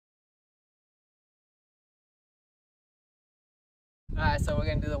Alright, so we're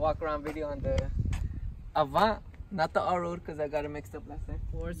gonna do the walk around video on the Avant, not the all-road because I got it mixed up last time.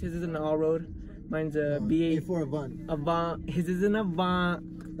 His is an all-road, mine's a B8. A4 Avant. Avant, his is an Avant.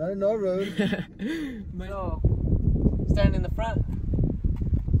 Not an all-road. So, starting in the front,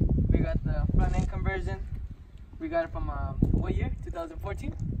 we got the front end conversion. We got it from what year? 2014?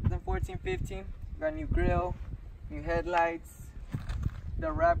 2014, 15. Got a new grill, new headlights.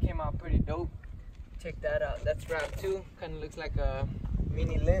 The wrap came out pretty dope. Check that out. That's wrap 2. Kind of looks like a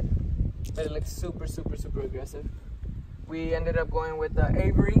mini lip, but it looks super, super, super aggressive. We ended up going with the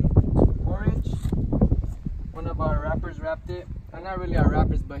Avery orange. One of our rappers wrapped it. Not really our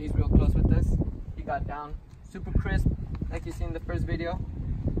rappers, but he's real close with us. He got down super crisp, like you seen in the first video.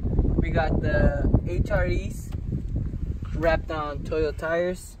 We got the HREs wrapped on TOYO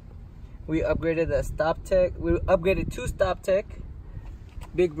tires. We upgraded the stop tech. We upgraded 2 stop tech.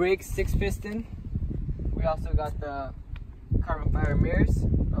 Big brakes, 6 piston. We also got the carbon fiber mirrors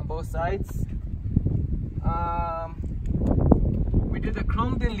on both sides. We did the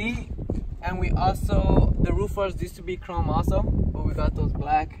chrome delete, and we also, the roof bars used to be chrome also, but we got those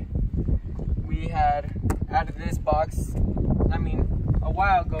black. We had added this box, I mean, a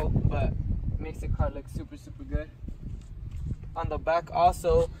while ago, but makes the car look super, super good. On the back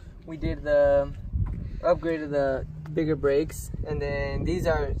also, we did the upgraded the bigger brakes, and then these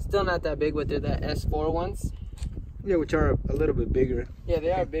are still not that big, but they're the S4 ones. Yeah, which are a little bit bigger. Yeah,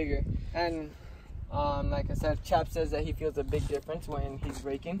 they are bigger. And like I said, Chap says that he feels a big difference when he's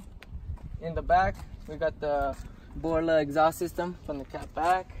braking. In the back, we got the BORLA exhaust system from the cat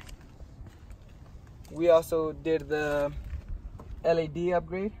back. We also did the LED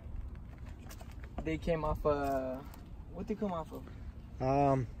upgrade. They came off what they come off of?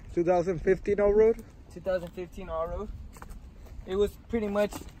 2015 all-road. 2015 all-road. It was pretty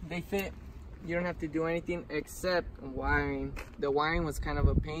much, they fit. You don't have to do anything except wiring. The wiring was kind of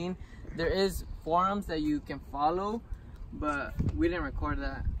a pain. There is forums that you can follow, but we didn't record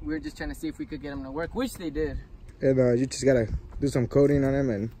that. We were just trying to see if we could get them to work, which they did. And you just gotta do some coding on them,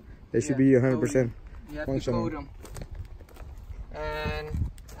 and they should be 100% you have functional. to code them.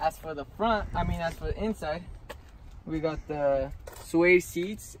 And as for the front, as for the inside, we got the suede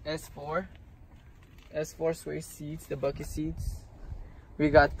seats, S4 suede seats, the bucket seats. We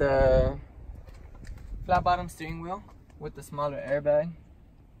got the flat bottom steering wheel with the smaller airbag.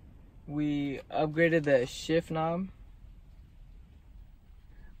 We upgraded the shift knob.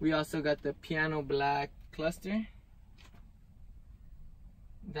 We also got the piano black cluster.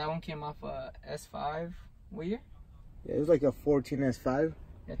 That one came off a S5. What year? Yeah, it was like a 14 S5.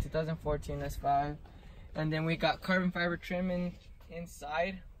 Yeah, 2014 S5. And then we got carbon fiber trim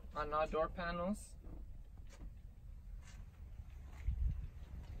inside on all door panels.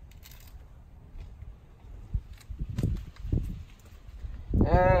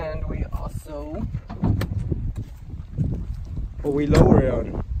 And we also... Oh, we lower it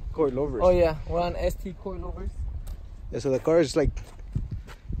on coilovers. Oh yeah, we're on ST coilovers. Yeah, so the car is like,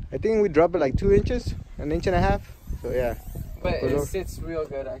 I think we drop it like 2 inches, 1.5 inches. So yeah. But it sits real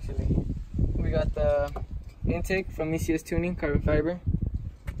good actually. We got the intake from ECS Tuning, carbon fiber.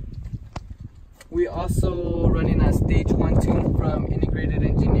 We also running a stage 1 tune from Integrated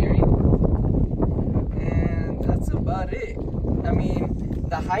Engineering. And that's about it.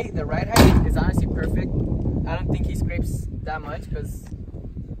 The height, the ride height is honestly perfect. I don't think he scrapes that much because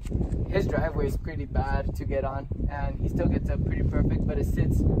his driveway is pretty bad to get on, and he still gets up pretty perfect, but it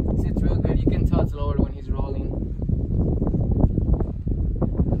sits real good.